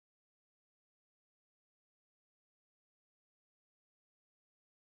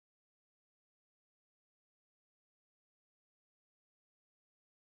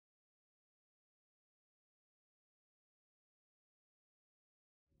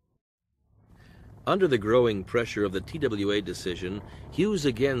Under the growing pressure of the TWA decision, Hughes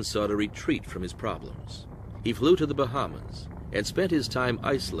again sought a retreat from his problems. He flew to the Bahamas and spent his time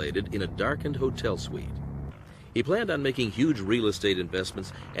isolated in a darkened hotel suite. He planned on making huge real estate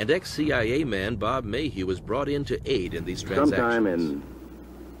investments, and ex-CIA man Bob Mehue was brought in to aid in these transactions. Sometime in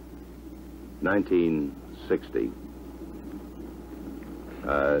 1960,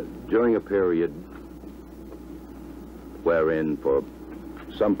 during a period wherein for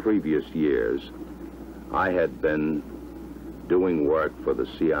some previous years I had been doing work for the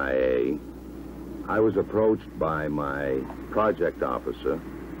CIA, I was approached by my project officer,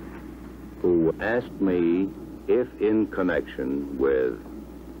 who asked me if in connection with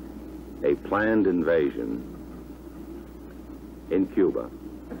a planned invasion in Cuba,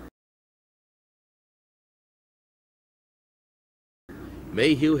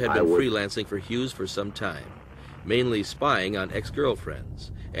 Mehue had been freelancing for Hughes for some time, mainly spying on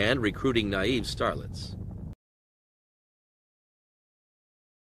ex-girlfriends and recruiting naive starlets.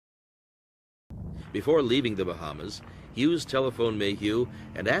 Before leaving the Bahamas, Hughes telephoned Mehue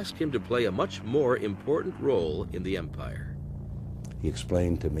and asked him to play a much more important role in the empire. He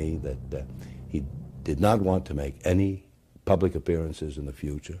explained to me that he did not want to make any public appearances in the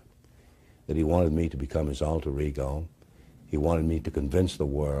future, that he wanted me to become his alter ego. He wanted me to convince the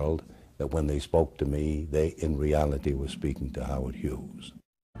world that when they spoke to me, they in reality were speaking to Howard Hughes.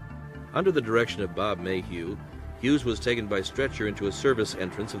 Under the direction of Bob Mehue, Hughes was taken by stretcher into a service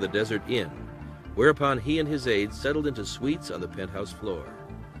entrance of the Desert Inn, whereupon he and his aides settled into suites on the penthouse floor.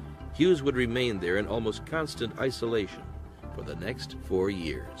 Hughes would remain there in almost constant isolation for the next 4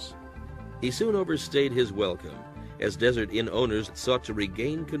 years. He soon overstayed his welcome as Desert Inn owners sought to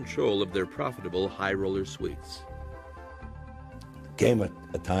regain control of their profitable high roller suites. Came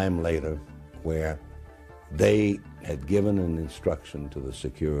a time later where they had given an instruction to the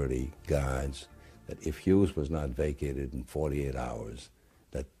security guards that if Hughes was not vacated in 48 hours,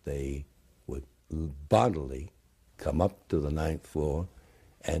 that they would bodily come up to the 9th floor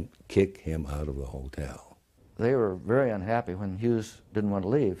and kick him out of the hotel. They were very unhappy when Hughes didn't want to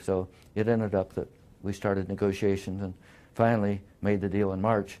leave, so it ended up that we started negotiations and finally made the deal in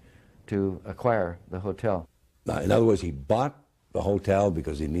March to acquire the hotel. Now, in other words, he bought the hotel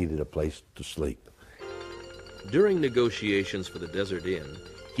because he needed a place to sleep. During negotiations for the Desert Inn,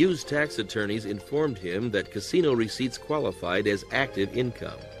 Hughes' tax attorneys informed him that casino receipts qualified as active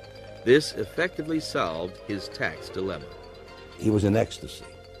income. This effectively solved his tax dilemma. He was in ecstasy.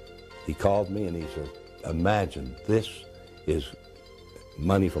 He called me and he said, "Imagine, this is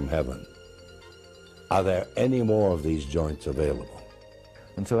money from heaven. Are there any more of these joints available?"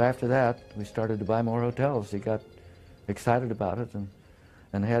 And so after that, we started to buy more hotels. He got excited about it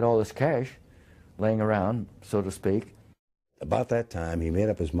and had all this cash laying around, so to speak. About that time, he made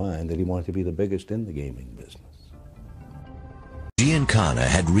up his mind that he wanted to be the biggest in the gaming business. Giancana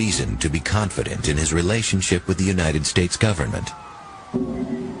had reason to be confident in his relationship with the United States government.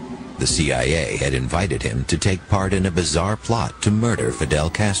 The CIA had invited him to take part in a bizarre plot to murder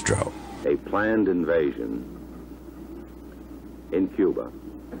Fidel Castro. a planned invasion in Cuba.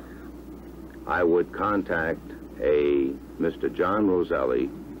 I would contact a Mr. John Roselli.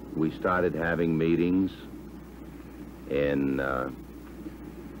 We started having meetings in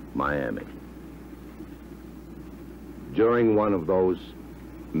Miami. During one of those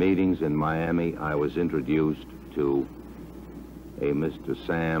meetings in Miami, I was introduced to a Mr.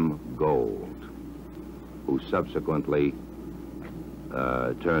 Sam Gold, who subsequently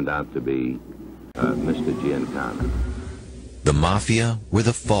turned out to be Mr. Giancana. The Mafia were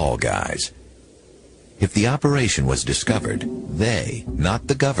the fall guys. If the operation was discovered, they, not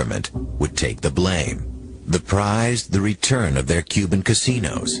the government, would take the blame. The prize, the return of their Cuban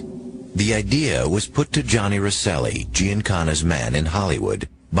casinos. The idea was put to Johnny Rosselli, Giancana's man in Hollywood,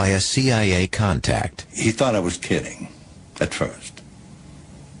 by a CIA contact. He thought I was kidding at first.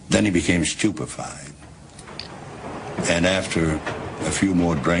 Then he became stupefied. And after a few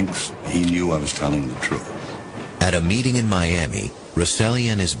more drinks, he knew I was telling the truth. At a meeting in Miami, Rosselli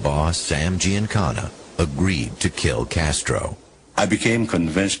and his boss, Sam Giancana, agreed to kill Castro. I became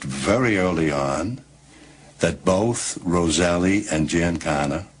convinced very early on that both Roselli and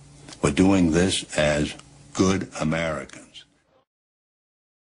Giancana were doing this as good Americans.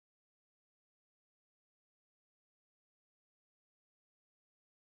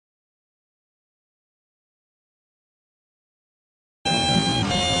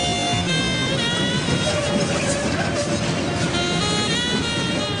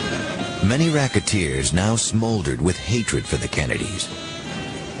 Many racketeers now smoldered with hatred for the Kennedys.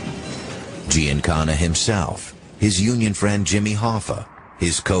 Giancana himself, his union friend Jimmy Hoffa,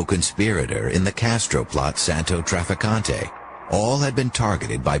 his co-conspirator in the Castro plot Santo Trafficante, all had been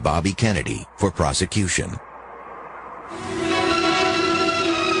targeted by Bobby Kennedy for prosecution. But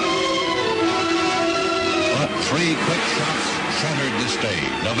 3 quick shots shattered this day,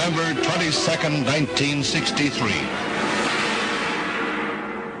 November 22nd, 1963.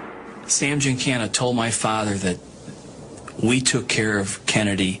 Sam Giancana told my father that we took care of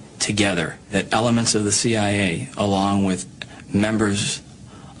Kennedy together, that elements of the CIA, along with members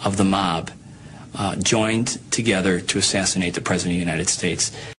of the mob, joined together to assassinate the President of the United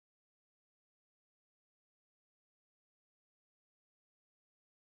States.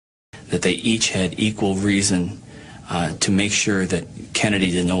 That they each had equal reason to make sure that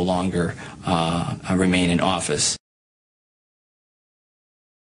Kennedy did no longer remain in office.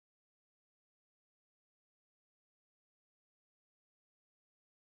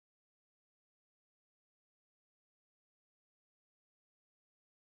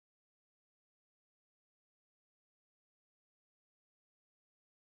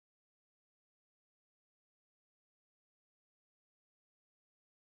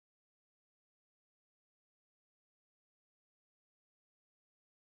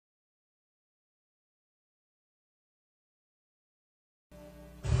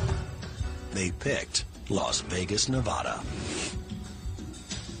 They picked Las Vegas, Nevada.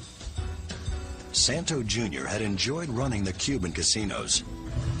 Santo Jr. had enjoyed running the Cuban casinos,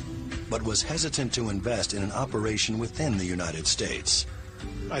 but was hesitant to invest in an operation within the United States.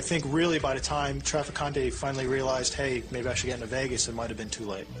 I think really by the time Trafficante finally realized, hey, maybe I should get into Vegas, it might have been too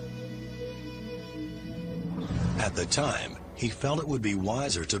late. At the time, he felt it would be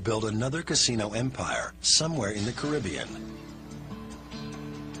wiser to build another casino empire somewhere in the Caribbean.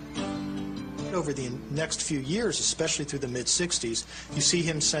 Over the next few years, especially through the mid-60s, you see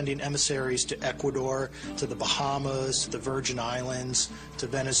him sending emissaries to Ecuador, to the Bahamas, to the Virgin Islands, to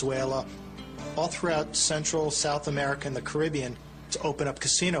Venezuela, all throughout Central, South America, and the Caribbean to open up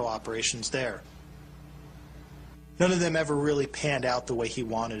casino operations there. None of them ever really panned out the way he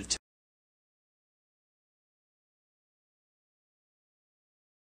wanted it to.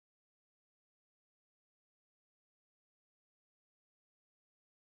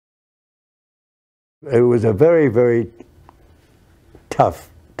 It was a very, very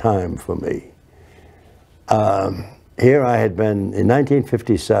tough time for me. Here I had been in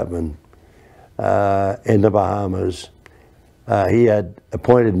 1957 in the Bahamas. He had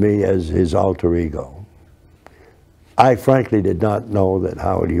appointed me as his alter ego. I frankly did not know that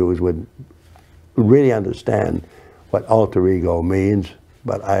Howard Hughes would really understand what alter ego means,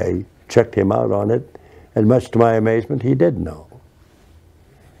 but I checked him out on it, and much to my amazement, he did know.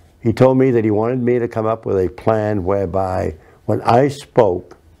 He told me that he wanted me to come up with a plan whereby when I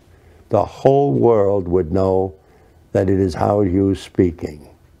spoke, the whole world would know that it is Howard Hughes speaking.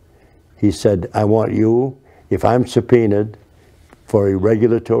 He said, I want you, if I'm subpoenaed for a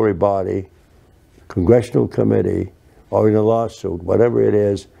regulatory body, congressional committee, or in a lawsuit, whatever it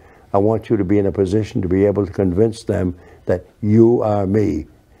is, I want you to be in a position to be able to convince them that you are me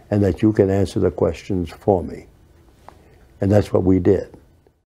and that you can answer the questions for me. And that's what we did.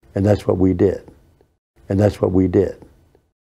 And that's what we did. And that's what we did.